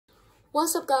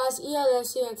What's up, guys?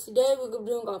 ELS here, and today we're going to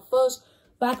be doing our first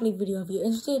Rocket League video. If you're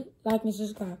interested, like and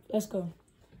subscribe. Let's go.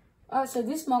 Alright, so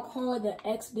this is my card, the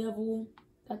X-Devil.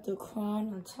 Got the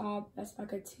crown on top. That's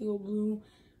like a teal blue.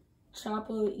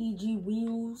 Chopper, EG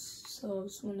wheels. So I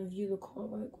just want to view the card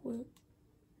right quick.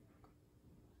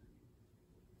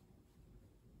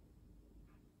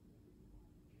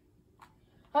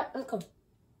 Alright, let's go.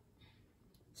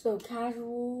 So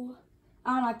casual.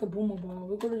 I don't like the boomer ball.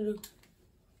 We're going to do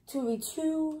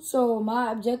 2v2. So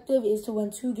my objective is to win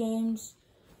 2 games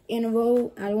in a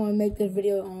row. I don't want to make this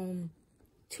video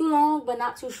too long, but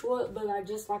not too short, but like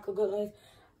just like a good life.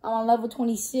 I'm on level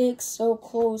 26, so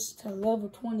close to level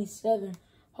 27.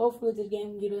 Hopefully this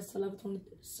game can get us to level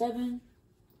 27.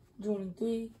 Joining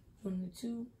 3, joining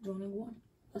 2, joining 1.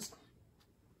 Let's go.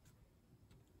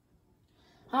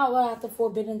 I like the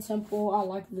Forbidden Temple. I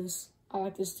like this. I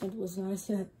like this temple. It's nice.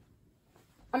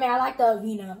 I mean, I like the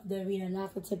arena. The arena,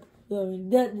 not the temple.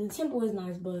 The temple is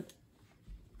nice, but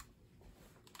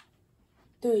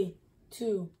 3,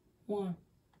 2, 1.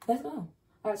 Let's go.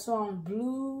 Alright, so on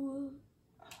blue.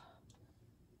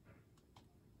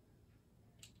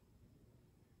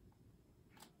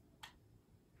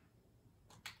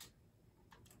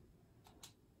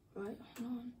 Alright, hold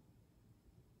on.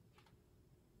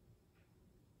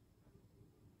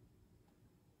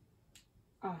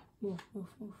 Move.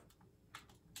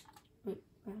 Wait,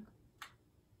 back.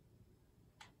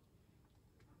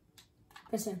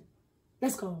 Listen,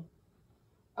 let's go.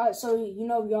 Alright, so you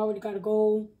know we already got a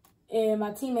goal. And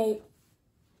my teammate,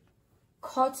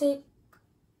 Kartik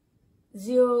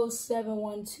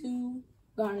 0712,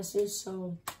 got an assist,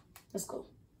 so let's go.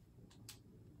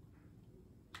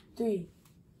 3,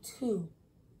 2,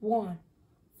 1.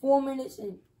 4 minutes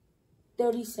and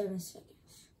 37 seconds.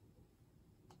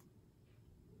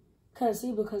 Can't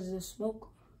see because of the smoke.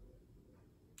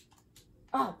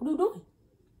 What are you doing?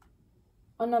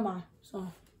 Oh, never mind. Sorry.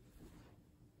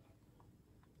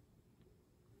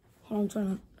 Hold on, I'm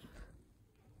trying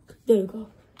to. There you go.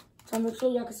 So make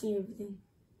sure y'all can see everything.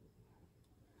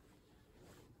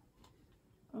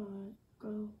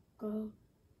 Alright,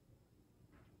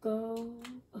 go.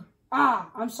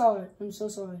 I'm sorry. I'm so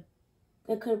sorry.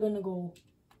 That could have been a goal.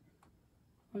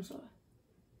 I'm sorry.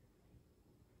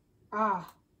 I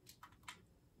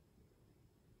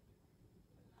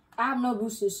have no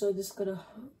boosters, so this could have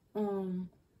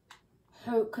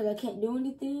hurt because I can't do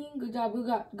anything. Good job,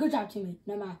 teammate.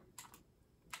 Never mind.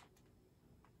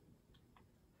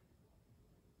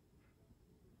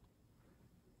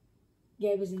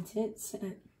 Yeah, it was intense.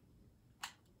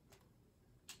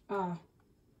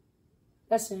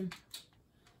 That's him.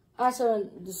 Alright, so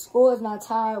the score is now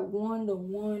tied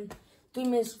 1-1. 3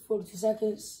 minutes 42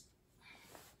 seconds.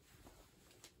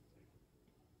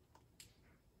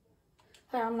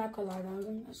 Hey, I'm not gonna lie,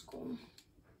 darling. Let's go.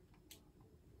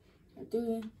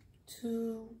 3,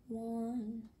 2,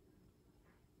 1.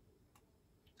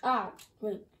 Wait.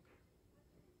 Wait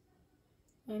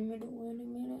a minute.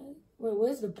 Wait,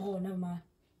 where's the ball? Never mind.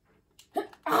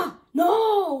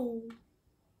 No!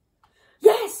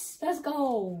 Yes! Let's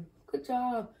go. Good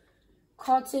job.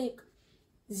 Kartik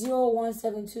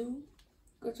 0172.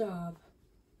 Good job.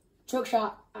 Trick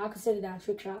shot. I consider that a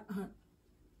trick shot.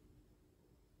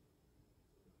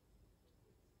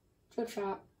 Trick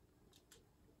shot.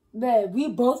 Babe, we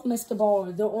both missed the ball.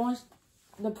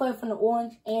 The player from the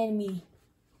orange and me.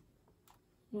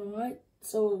 Alright.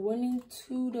 So we're winning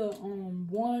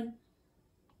 2-1.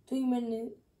 3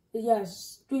 minutes.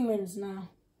 Yes, 3 minutes now.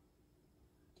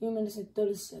 3 minutes and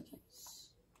 30 seconds.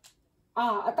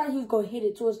 I thought he was gonna hit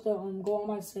it towards the goal. I'm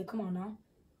about to say, come on now.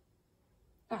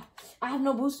 I have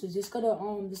no boosters. It's gonna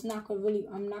I'm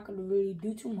not gonna really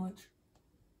do too much.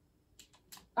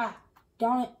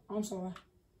 Darn it. I'm sorry.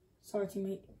 Sorry,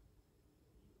 teammate.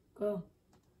 Go.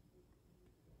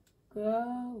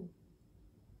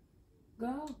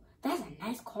 That's a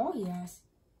nice call he has.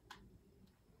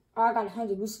 I got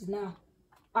 100 boosters now.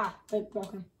 Wait,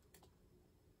 block him.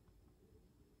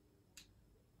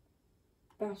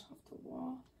 Bounce off the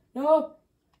wall. No.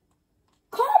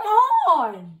 Come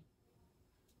on.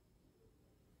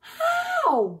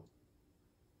 How?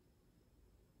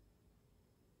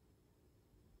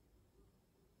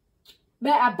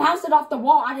 Man, I bounced it off the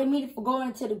wall. I didn't mean it for going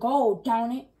into the goal.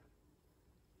 Darn it.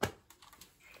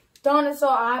 So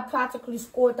I practically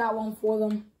scored that one for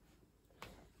them.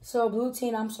 So, blue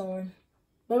team, I'm sorry.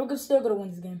 But we're still going to win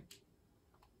this game.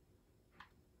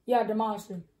 Yeah, demolish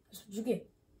them. That's what you get.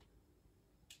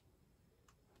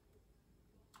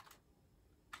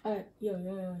 Alright, yo,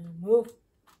 move.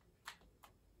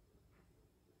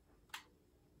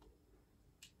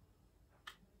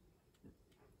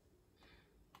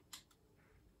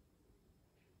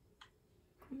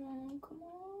 Come on, come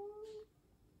on.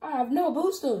 I have no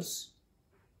boosters.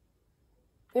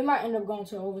 They might end up going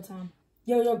to overtime.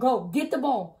 Yo, go. Get the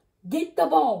ball. Get the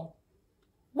ball.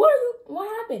 What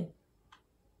happened?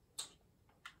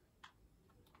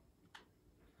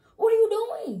 What are you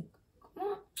doing? Come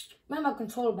on. Man, my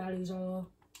controller batteries are low.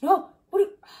 No, what are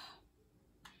you...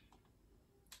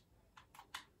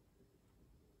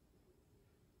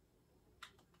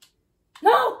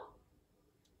 No!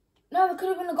 No, it could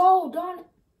have been a goal, darn it.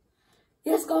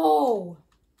 Let's go.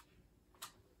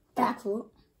 Backflip.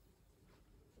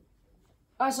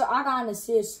 Alright, so I got an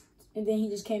assist, and then he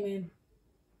just came in.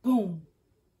 Boom.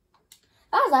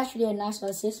 That was actually a nice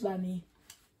assist by me.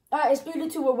 Alright, it's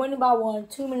 3-2. We're winning by 1.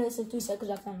 2 minutes and 3 seconds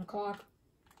left on the clock.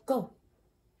 Go.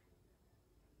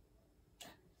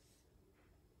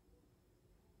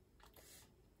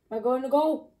 Am I going to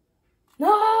go?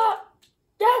 No!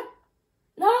 Dad!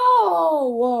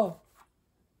 No!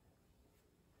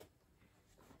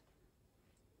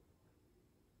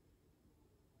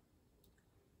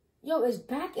 Yo, it's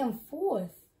back and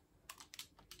forth.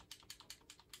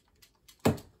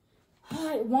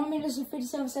 Alright, 1 minute and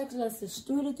 57 seconds left. It's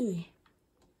 3-3.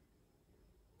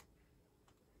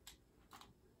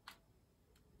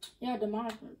 Yeah,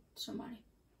 demolish somebody.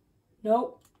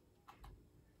 Nope.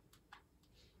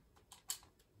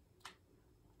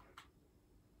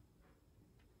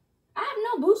 I have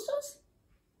no boosters.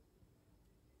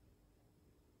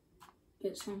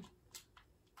 Get some.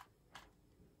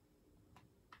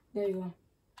 There you go.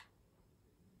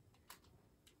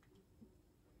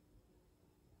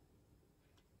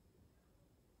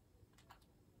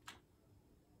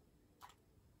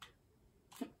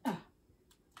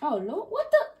 Oh, Lord,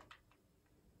 what the?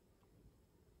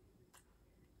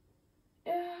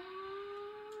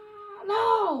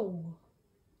 No!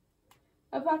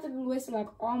 I practically wasted like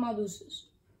all my boosters.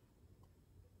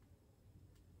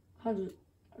 100.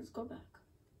 Let's go back.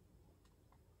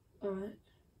 Alright.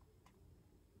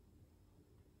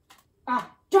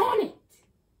 Ah, darn it!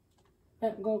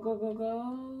 Go, go, go,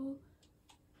 go.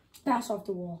 Pass off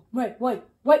the wall. Wait.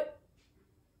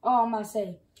 Oh, I'm about to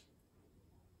say.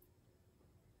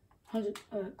 100.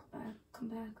 Come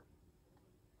back.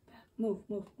 Move.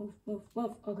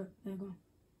 Okay, there you go.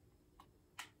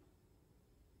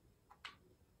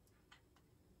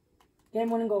 Game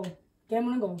winning goal. Never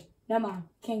mind.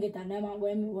 Can't get that. Never mind.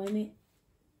 Wait a minute.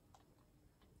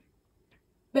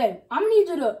 Babe, I'm gonna need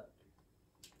you to...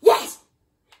 Yes!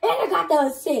 And I got the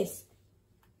assist.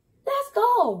 Let's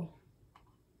go.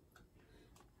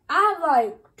 I have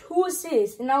like 2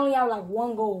 assists and I only have like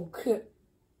 1 goal.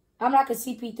 I'm like a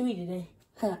CP3 today.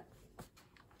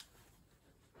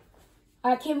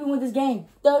 I can't win this game.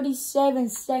 37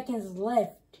 seconds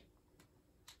left.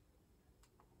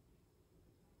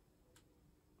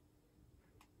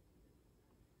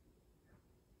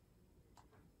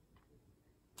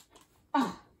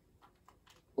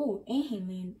 Oh, and he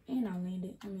landed, and I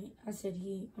landed.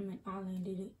 I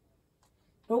landed it.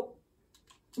 Nope.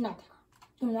 Not that.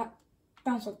 Do not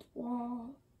bounce off the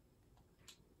wall.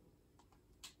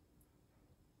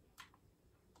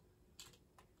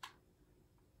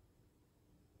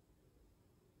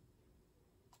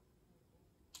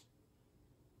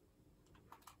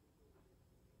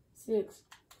 Six,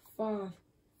 5,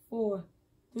 4,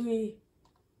 3,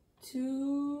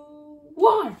 2,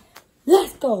 1.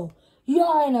 Let's go. You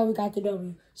already know we got the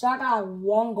W. So I got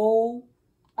 1 goal.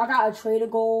 I got a trader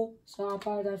goal. So I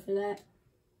apologize for that.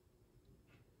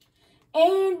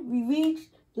 And we reached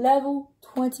level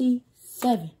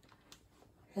 27.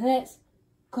 Let's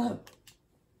go.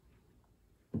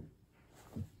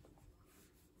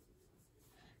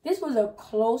 This was a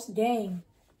close game.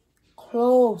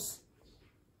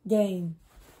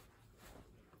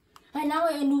 And now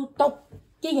we're in New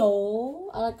Tokyo.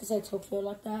 I like to say Tokyo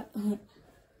like that.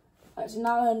 Alright, so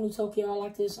now we're in New Tokyo. I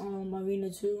like this arena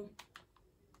too.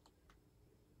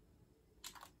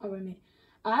 Oh, wait a minute.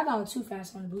 I got too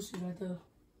fast on the boosters right there.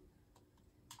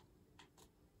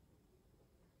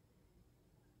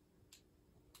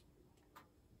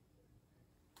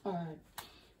 Alright.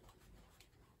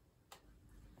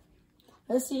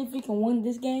 Let's see if we can win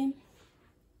this game.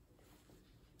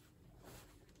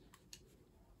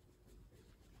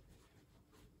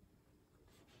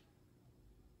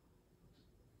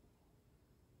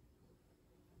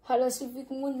 Let's see if we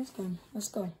can win this game. Let's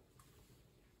go.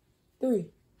 3,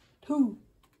 2,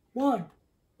 1.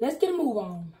 Let's get a move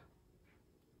on.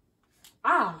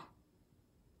 Ah.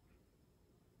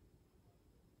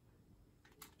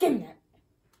 Give me that.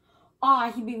 Ah,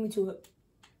 he beat me to it.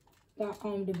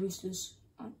 The boosters.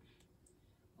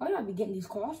 Why do I be getting these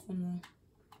calls from them?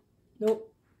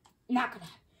 Nope. Not gonna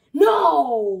happen.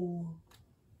 No!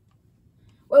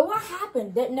 Wait, what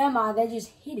happened? Never mind, they just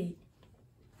hit it.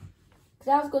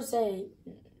 Because I was going to say,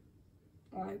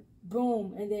 like,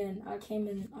 boom, and then I came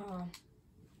in.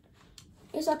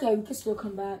 It's okay, we can still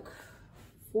come back.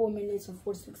 4 minutes and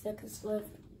 46 seconds left.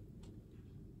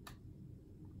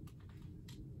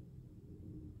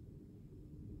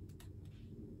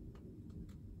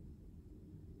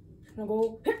 Gonna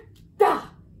go.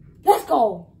 Let's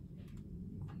go.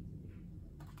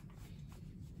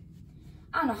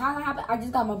 I don't know how that happened. I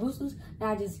just got my boosters and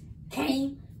I just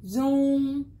came,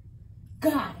 zoom,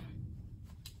 got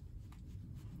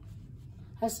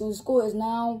him. So the score is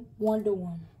now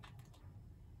 1-1.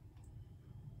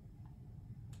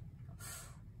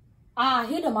 Ah,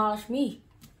 he demolished me.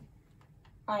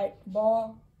 Alright,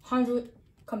 ball, 100.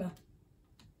 Come here.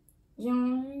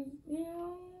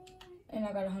 And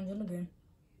I got 100 again.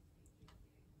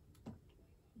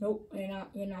 Nope,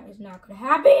 it's not gonna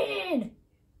happen.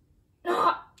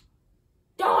 No,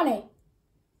 darn it.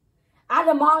 I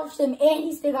demolished him and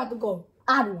he still got the goal.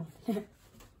 I won.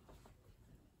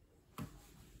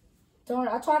 Darn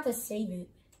it, I tried to save it.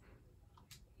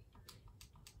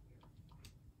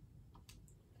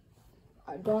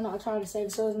 Darn it, I tried to save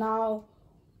it. So it's now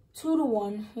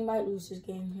 2-1. He might lose this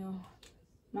game, you know.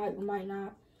 Might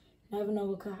not. Never know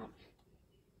what could happen.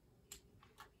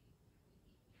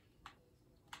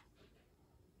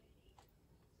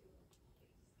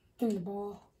 Give me the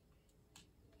ball.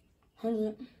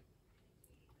 100.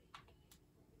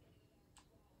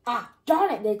 Ah,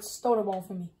 darn it, they stole the ball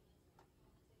from me.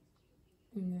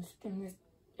 Give me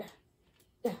this.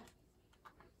 Yeah.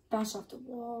 Bounce off the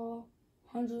wall.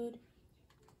 100.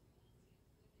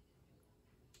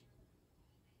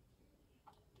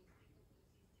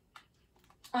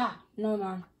 Ah, no,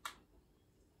 man.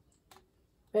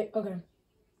 Wait, okay.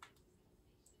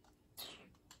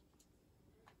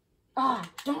 Ah,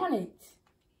 darn it.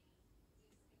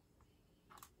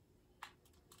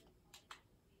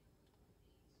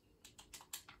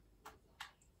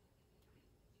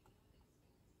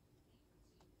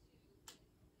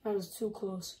 That was too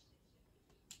close.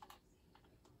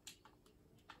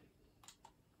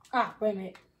 Ah, wait a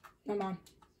minute. Never mind.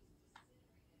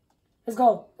 Let's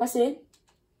go. That's it.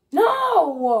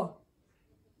 No!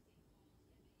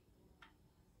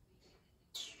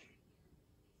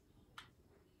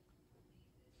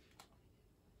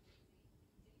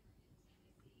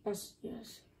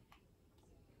 Yes.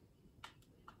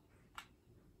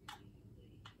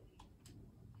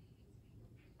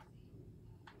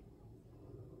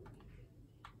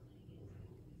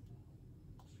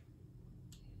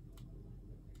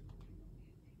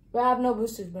 But I have no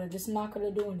boosters, but it's not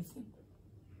gonna do anything.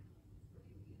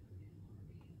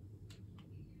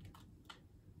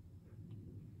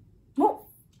 No.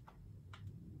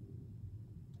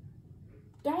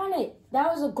 Darn it.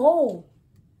 That was a goal.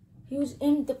 He was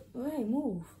in the right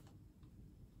move.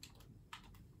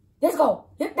 Let's go.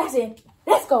 Yep, that's it.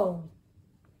 Let's go.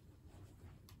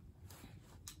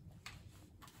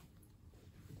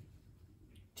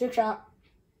 Trick shot.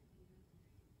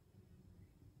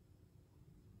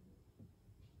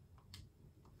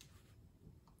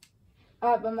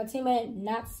 Alright, but my teammate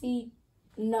Nazi.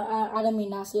 No, I don't mean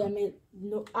Nazi. I mean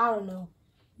no. I don't know.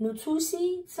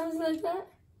 Nutusi, something like that.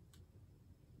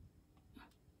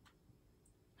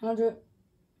 100.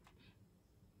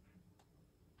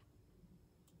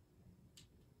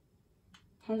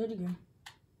 100 again.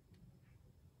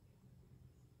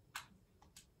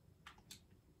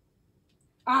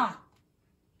 Ah!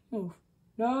 Move.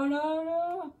 No.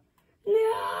 No!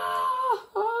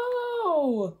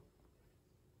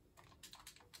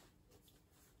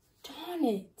 Darn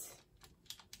it.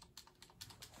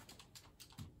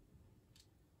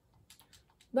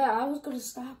 But I was gonna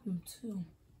stop him too.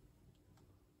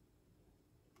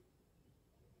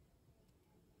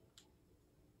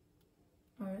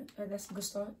 Alright, that's a good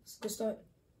start. It's a good start.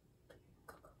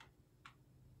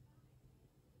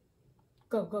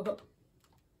 Go.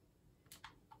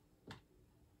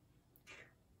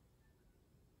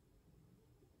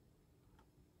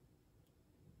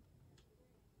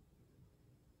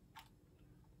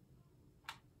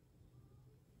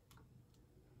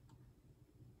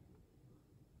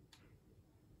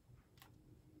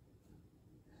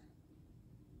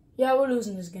 Yeah, we're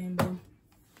losing this game, bro.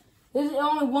 This is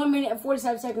only 1 minute and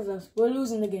 47 seconds left. We're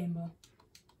losing the game, bro.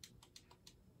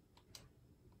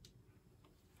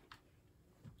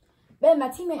 Man, my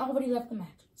teammate already left the match,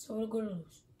 so we're going to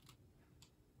lose.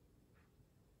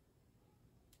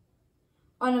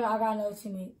 Oh, no, I got another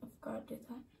teammate. I forgot I did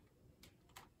that.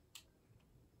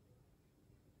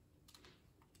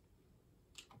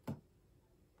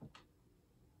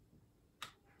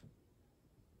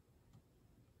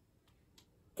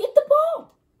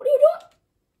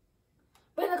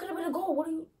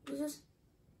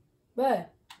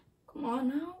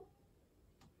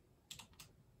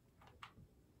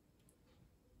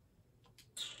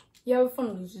 Yeah, we're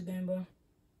finna lose this game, bro.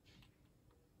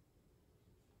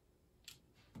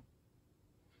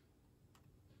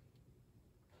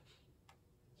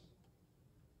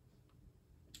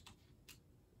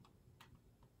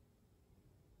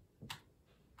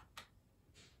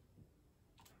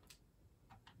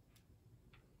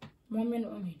 One minute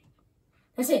remaining.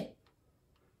 That's it.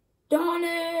 Darn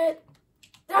it!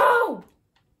 No!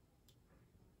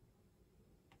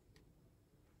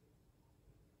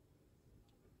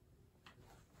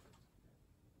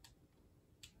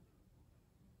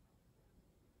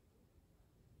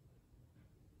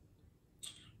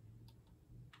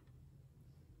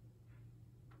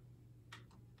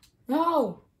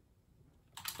 No!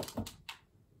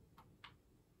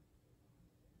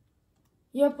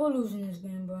 Yep, we're losing this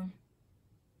game, bro.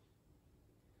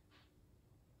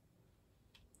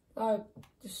 Like,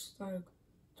 just like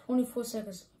 24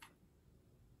 seconds.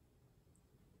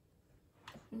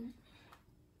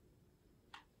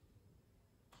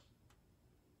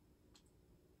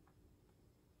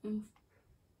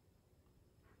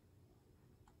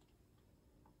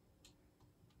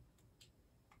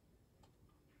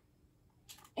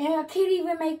 And I can't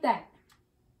even make that.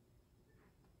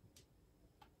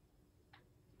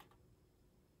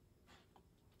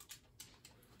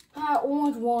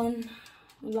 Orange won.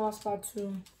 We lost by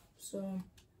 2. So,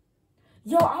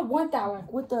 yo, I want that.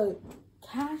 Like, with the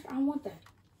cash, I want that.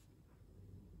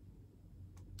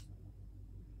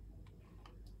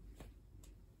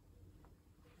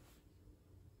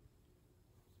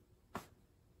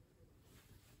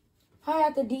 Hi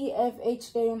at the DFH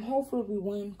Stadium. Hopefully we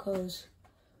win, cause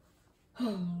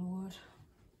oh Lord.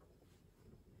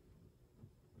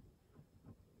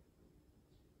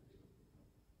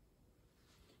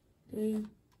 Three,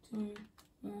 two,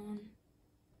 1.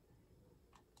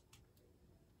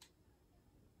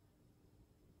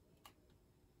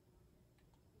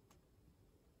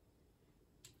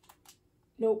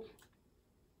 Nope.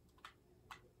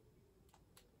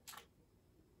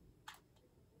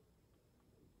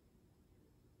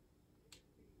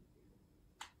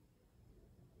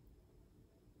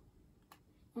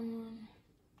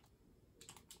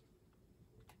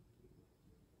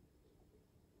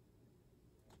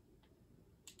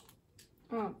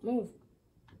 Move.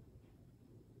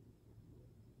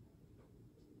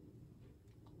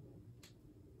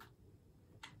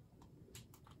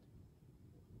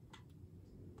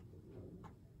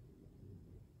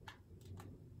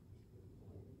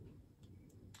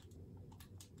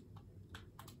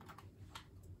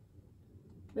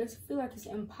 Makes it feel like it's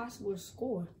impossible to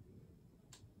score.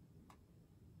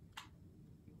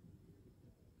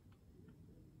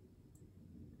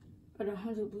 Got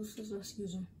 100 boosters, let's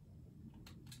use them.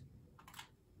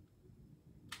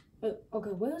 Okay,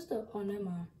 where's the, oh, never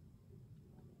mind.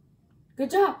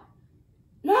 Good job.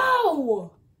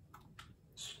 No!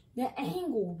 The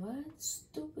angle, bud.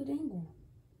 Stupid angle.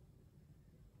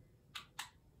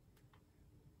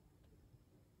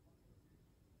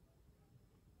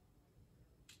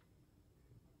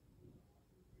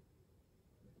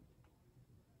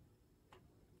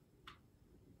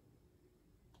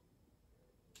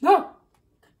 No!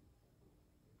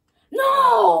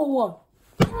 No!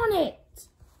 Darn it!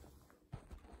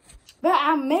 But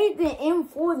I made the M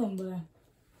for them, bro.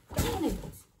 Damn it.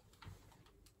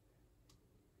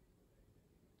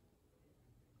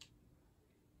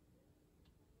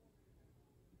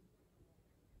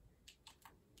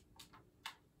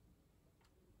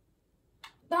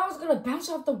 Thought I was gonna bounce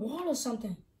off the wall or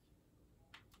something.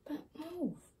 But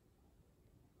move.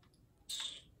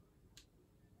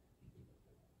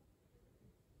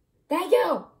 Thank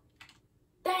you.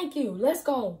 Thank you. Let's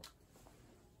go.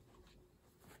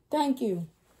 Thank you.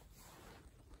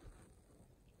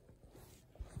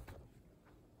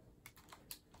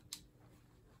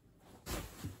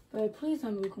 But please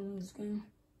tell me we can win this game.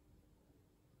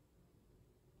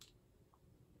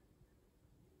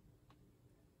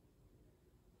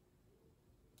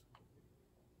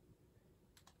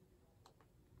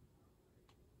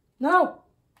 No.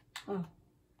 Oh.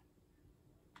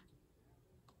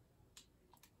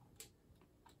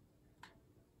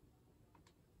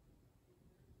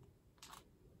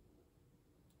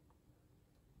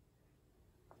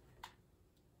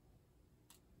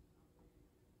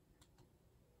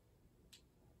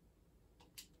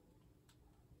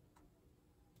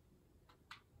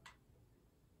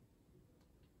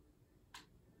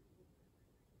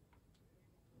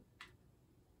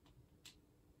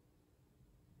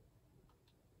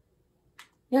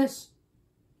 Yes.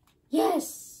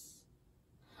 Yes.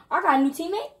 I got a new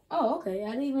teammate. Oh, okay.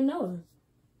 I didn't even know.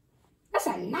 That's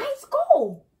a nice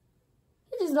goal.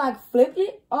 He just like flipped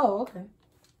it. Oh, okay.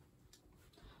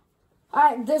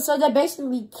 Alright, so they're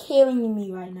basically carrying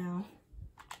me right now.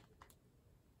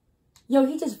 Yo,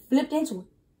 he just flipped into it.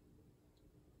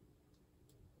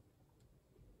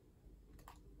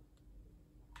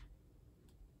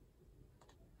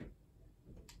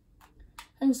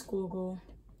 And score goal.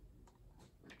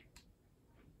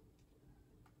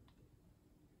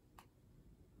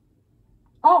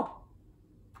 Oh!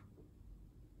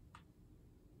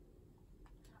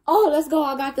 Oh, let's go.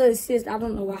 I got the assist. I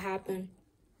don't know what happened.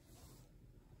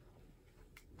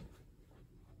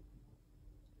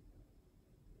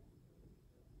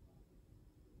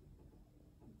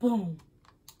 Boom.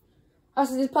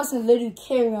 Also, this person is literally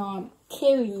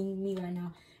carrying me right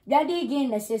now. That did get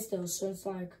an assist though, so it's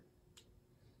like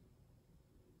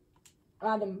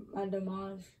I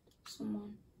demolished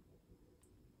someone.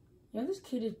 Yeah, this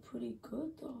kid is pretty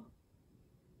good though.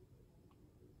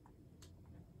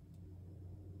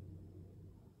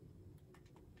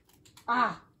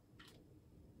 Ah.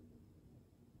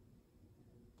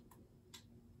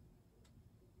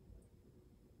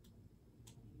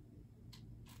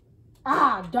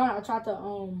 Ah, darn it, I tried to,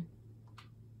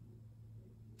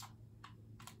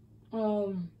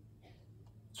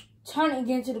 turn it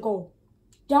again to the goal.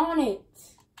 Darn it.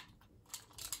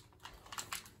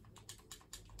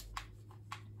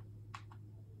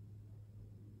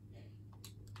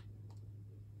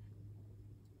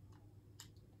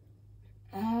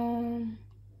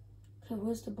 Okay,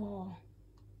 where's the ball?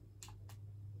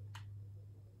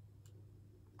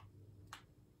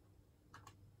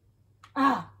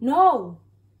 Ah, no.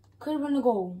 Could have been a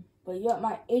goal, but yeah,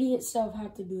 my idiot self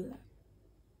had to do that.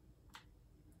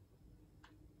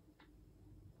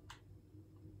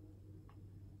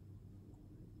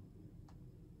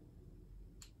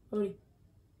 Ready?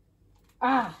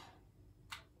 Ah.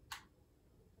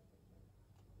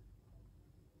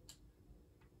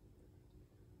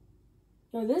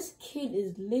 Yo, this kid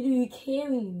is literally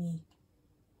carrying me.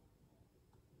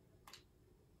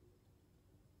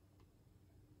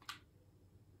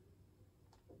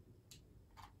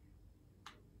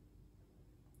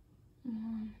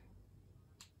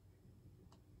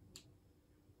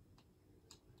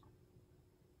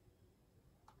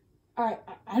 Alright,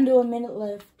 under a minute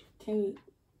left. Can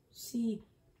we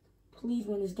please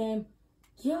win this game?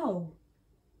 Yo.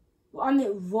 I'm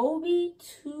at Roby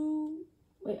 2.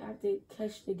 Wait, I have to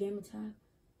catch the game attack.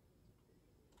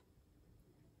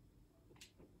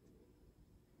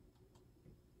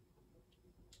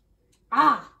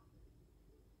 Ah!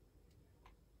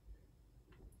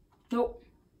 Nope.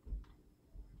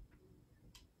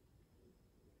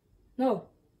 No.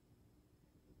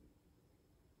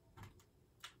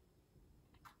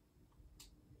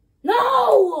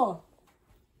 No!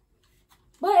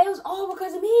 But it was all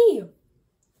because of me.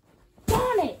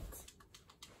 Darn it.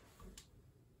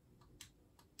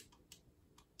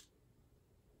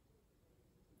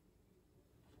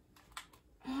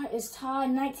 Alright, it's tied.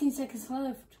 19 seconds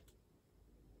left.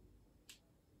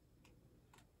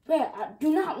 But I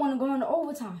do not want to go into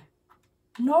overtime.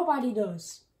 Nobody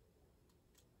does.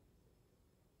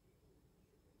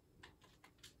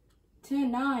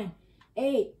 10, 9,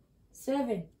 8,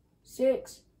 7,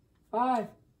 6, 5,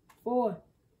 4,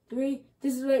 3.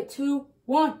 This is it. 2,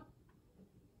 1.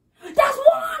 That's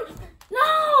one!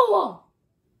 No!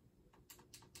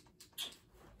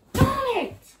 Darn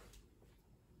it!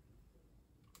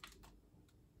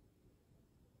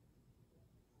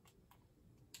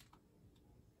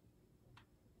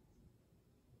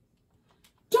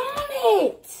 Darn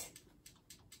it!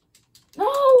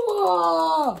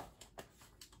 No!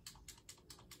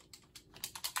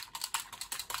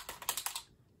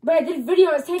 But this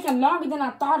video is taking longer than I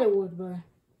thought it would, bro.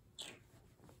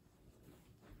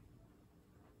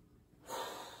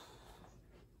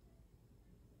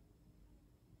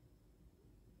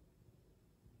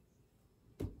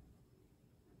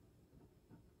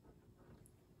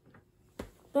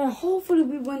 But hopefully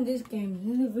we win this game.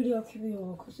 Then the video can be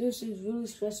over, because this is really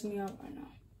stressing me out right now.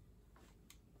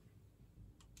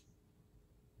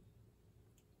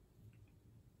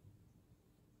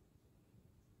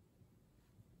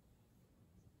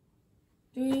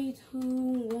 Three, 2,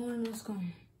 1, let's go.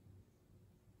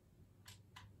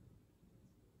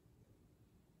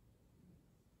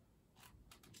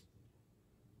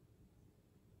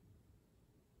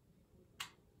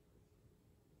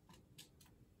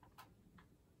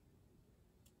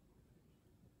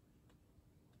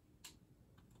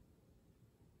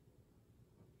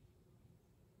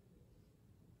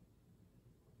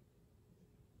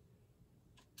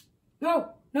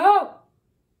 No, no!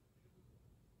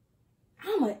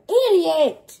 I'm an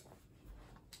idiot!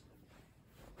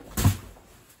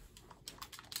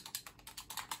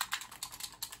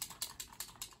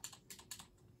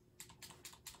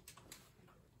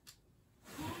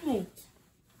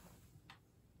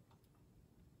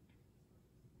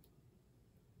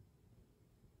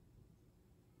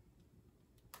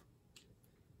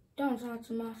 Don't try to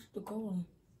smash the goalie.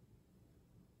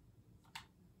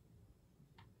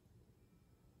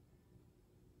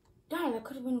 Darn, that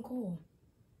could have been a goal.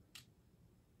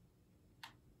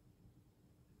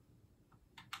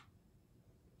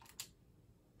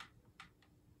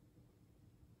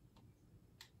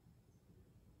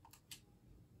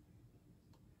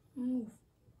 Move.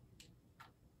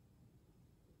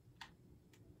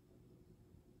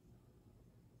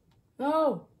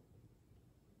 No.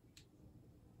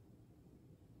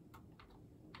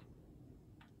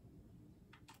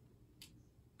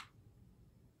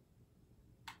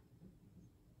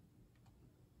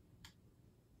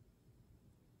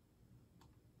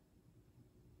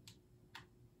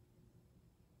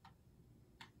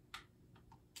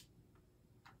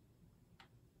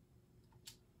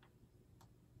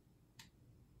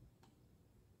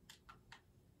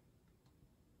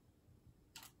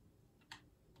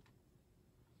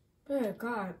 Dear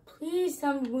God, please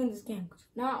tell me to win this game. Cause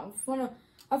now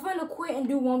I'm gonna quit and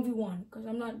do 1v1 because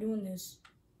I'm not doing this.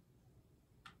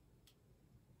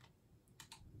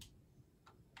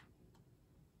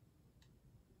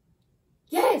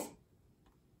 Yes!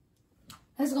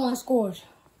 Let's go on scores.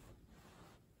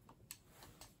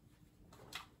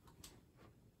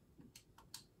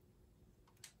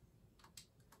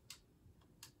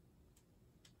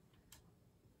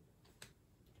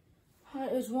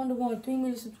 Alright, it's 1-1. 3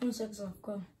 minutes and 20 seconds left.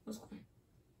 Go. Let's go.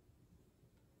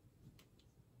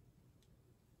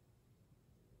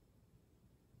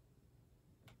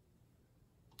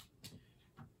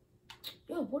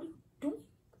 Yo, what are you doing?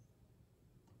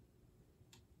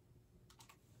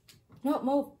 No,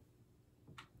 move.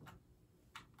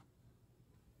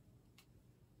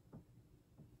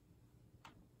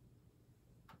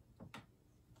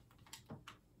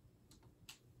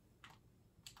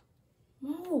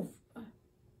 Move.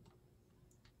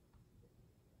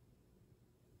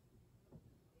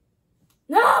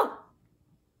 No!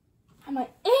 I'm an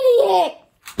idiot!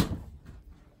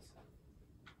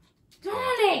 Darn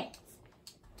it!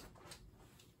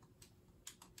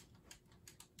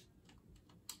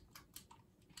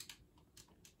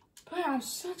 Bro, I'm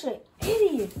such an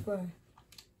idiot, bro.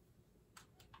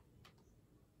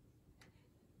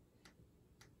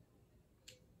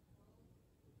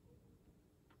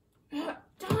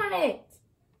 Darn it!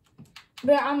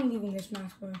 But I'm leaving this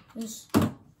match, bro.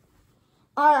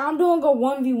 Alright, I'm doing a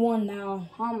 1v1 now.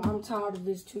 I'm tired of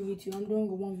this 2v2. I'm doing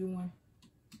a 1v1.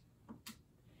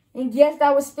 And yes,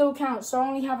 that would still count. So I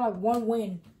only have like 1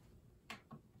 win.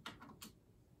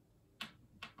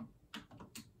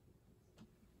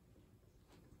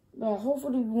 But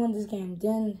hopefully we win this game.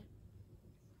 Then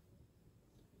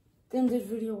this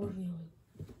video will be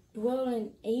dwell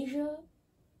in Asia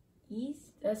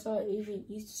East. That's all Asia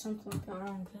East or something like that. I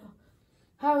don't know.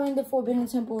 How in the Forbidden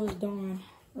Temple is dawn.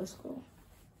 Let's go.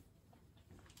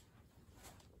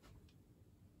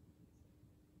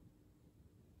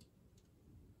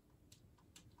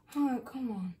 Alright,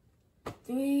 come on.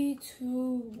 3, 2,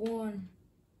 1.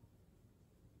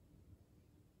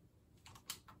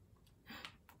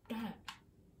 Darn it.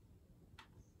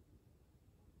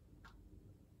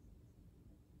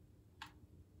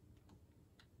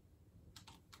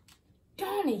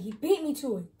 Darn it, he beat me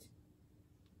to it.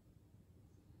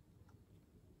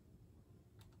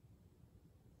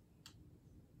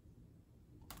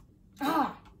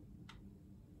 Ah!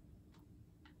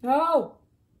 No!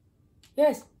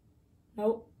 Yes!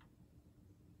 No!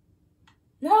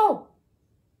 No!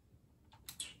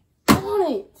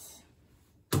 Darn it!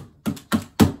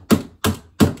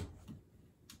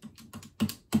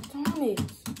 Darn it!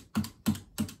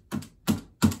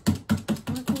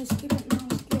 Why can't I skip it now?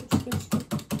 Skip.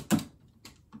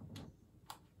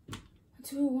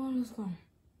 2, 1, let's go.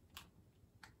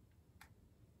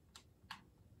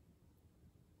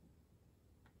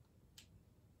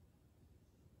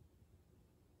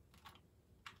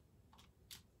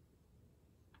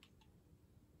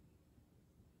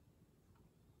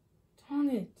 Darn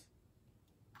it.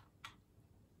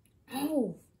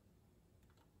 Oh.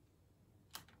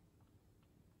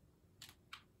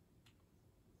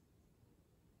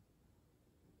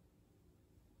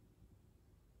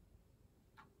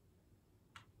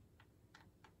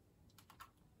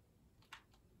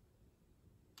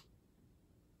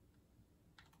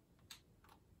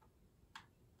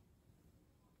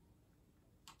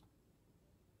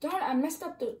 Darn, I messed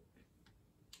up the...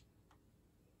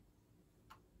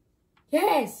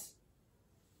 Yes!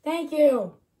 Thank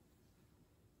you!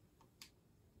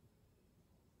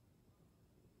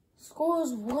 Score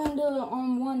is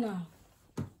 1-1 now.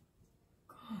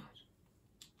 God.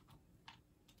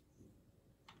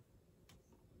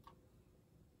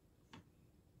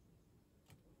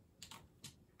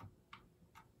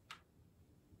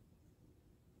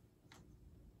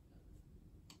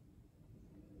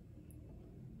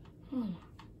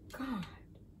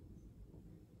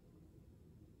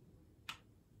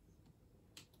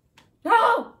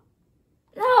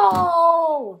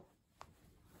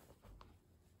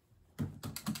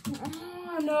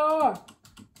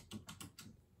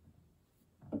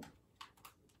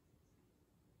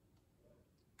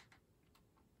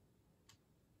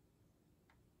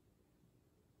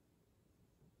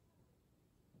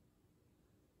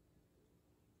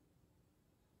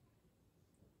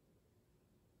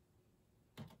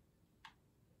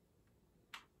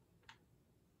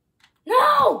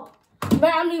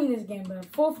 But I'm leaving this game, bro.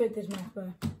 Forfeit this match,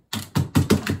 bro.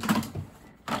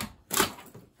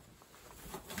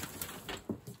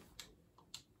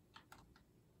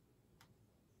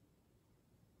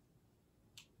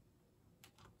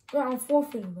 Bro, I'm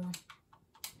forfeiting, bro.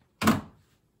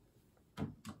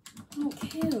 Don't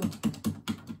kill.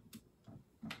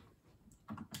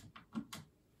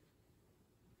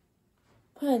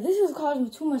 Bro, this is causing me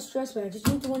too much stress, bro. I just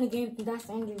need to win the game, and that's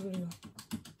the end of the video.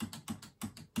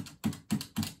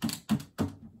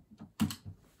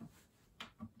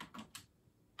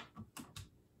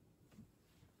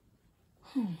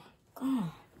 Oh my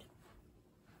god.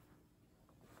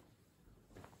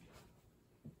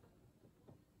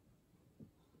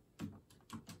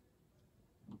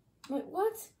 Wait,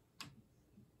 what?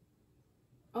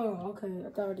 Oh, okay. I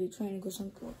thought they were training or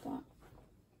something like that.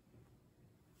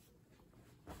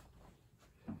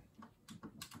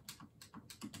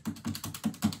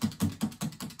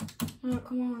 Alright,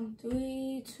 come on.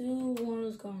 3, 2, 1,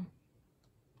 let's go.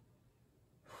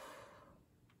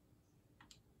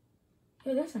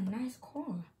 Yo, that's a nice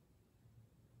car.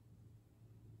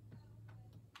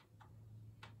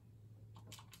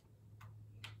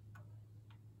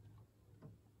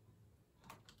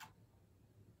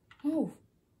 Move.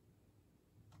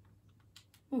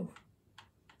 Move.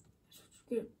 That's what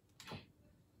you get.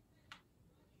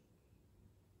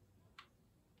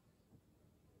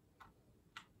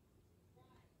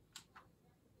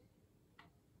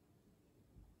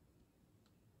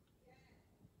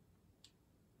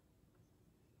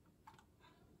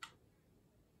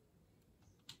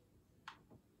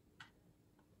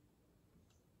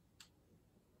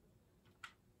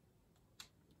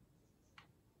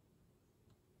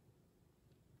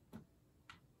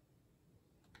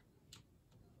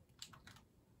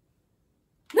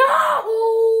 No!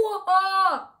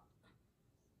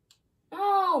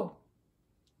 No!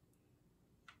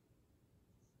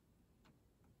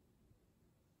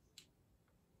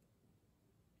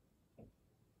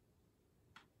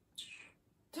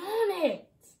 Darn it!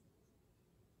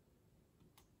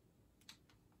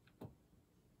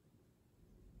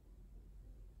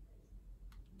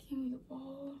 Give me the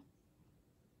ball.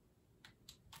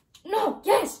 No!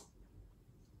 Yes!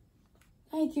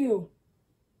 Thank you.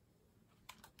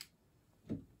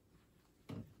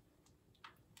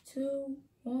 2,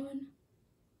 1.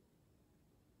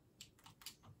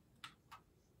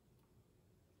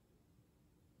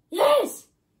 Yes!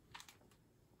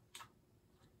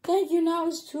 Thank you. Now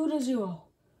it's 2-0.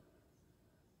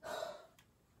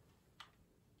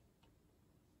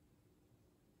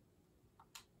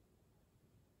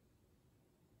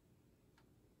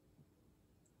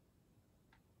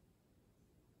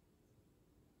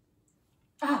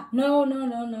 Ah, no, no,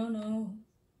 no, no, no.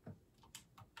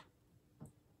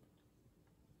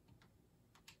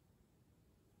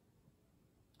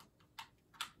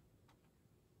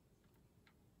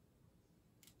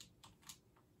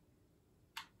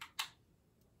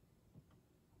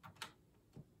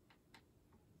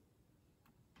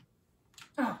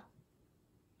 Ah.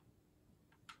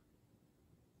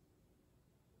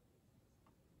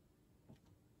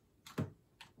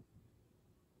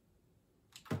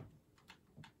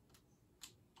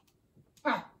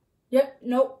 Ah. Yep,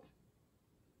 nope.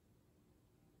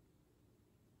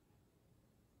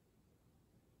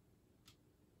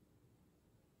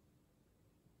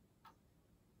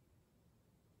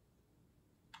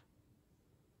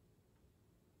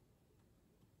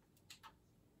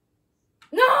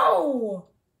 No!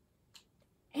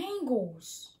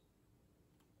 Angles.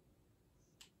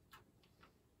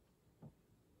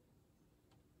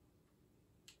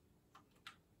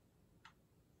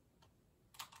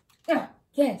 Yeah,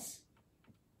 yes.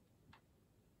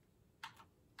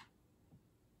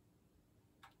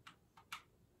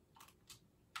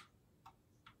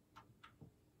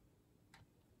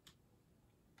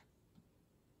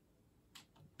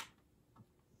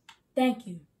 Thank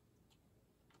you.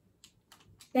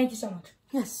 Thank you so much.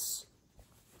 Yes.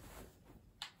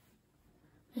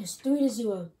 It's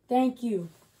 3-0. Thank you.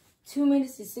 2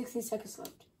 minutes and 16 seconds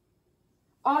left.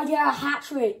 Oh yeah, hat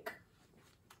trick.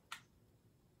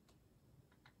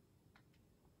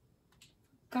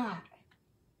 God.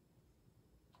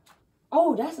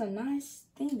 Oh, that's a nice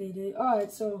thing they did.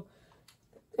 Alright, so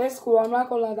that's cool. I'm not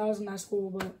gonna lie, that was a nice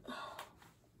goal, but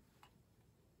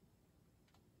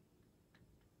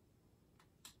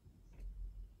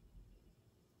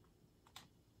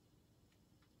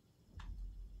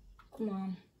come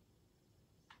on.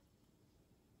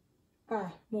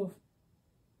 Alright, move.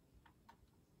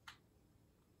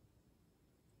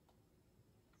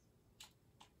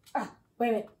 Ah, wait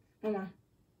a minute. Never mind.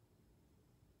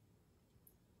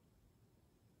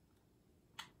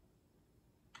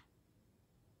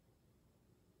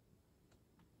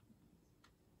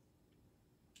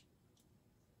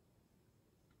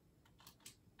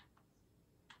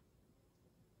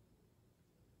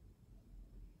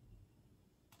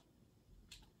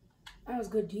 That was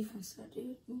good defense, that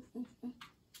dude.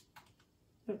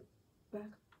 Back.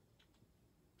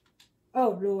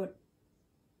 Oh, Lord.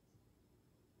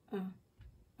 Oh,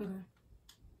 okay.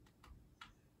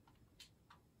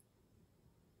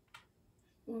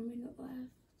 1 minute left.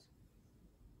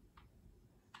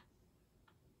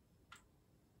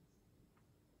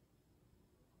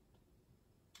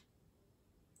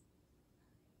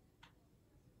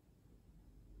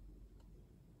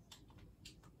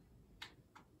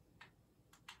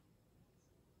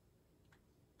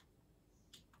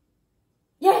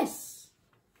 Yes!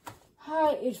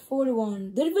 Hi, it's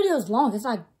 41. This video is long. It's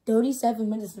like 37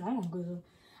 minutes long.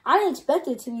 I didn't expect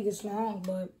it to be this long,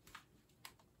 but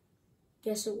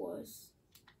guess it was.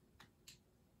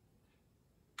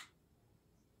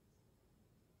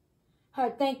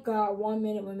 Hi, thank God, 1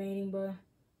 minute remaining, but.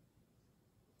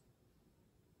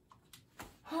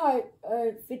 Hi,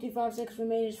 55 seconds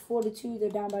remaining. It's 42. They're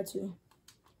down by 2.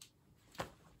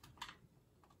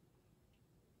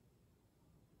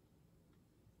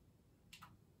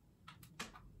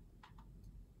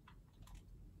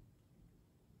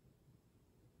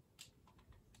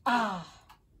 Ah.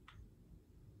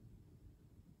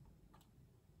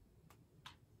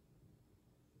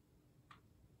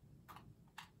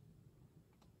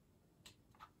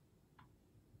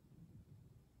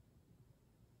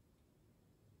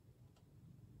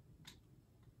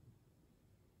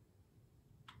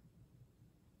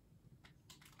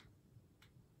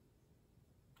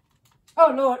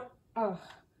 Oh, Lord. Oh.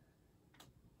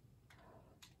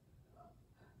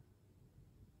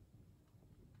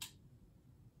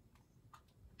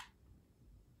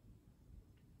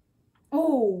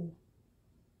 Oh.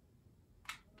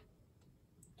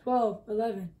 12,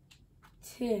 11,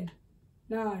 10,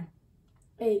 9,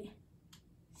 8,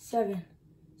 7,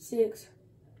 6,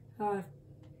 5,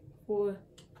 4,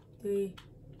 3,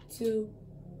 2,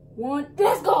 1.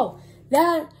 Let's go!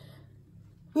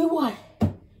 We won.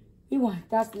 We won.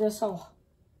 That's all.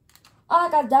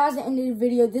 Alright guys, that's the end of the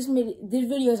video. This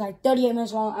video is like 38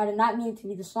 minutes long. I did not mean it to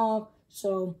be this long.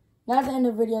 So that's the end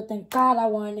of the video. Thank God I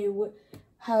won.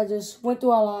 I just went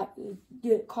through a lot.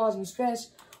 It caused me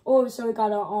stress. So we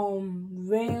got a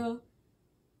Rare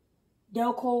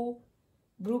Delco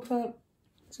Blueprint.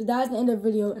 So that's the end of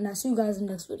the video, and I'll see you guys in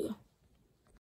the next video.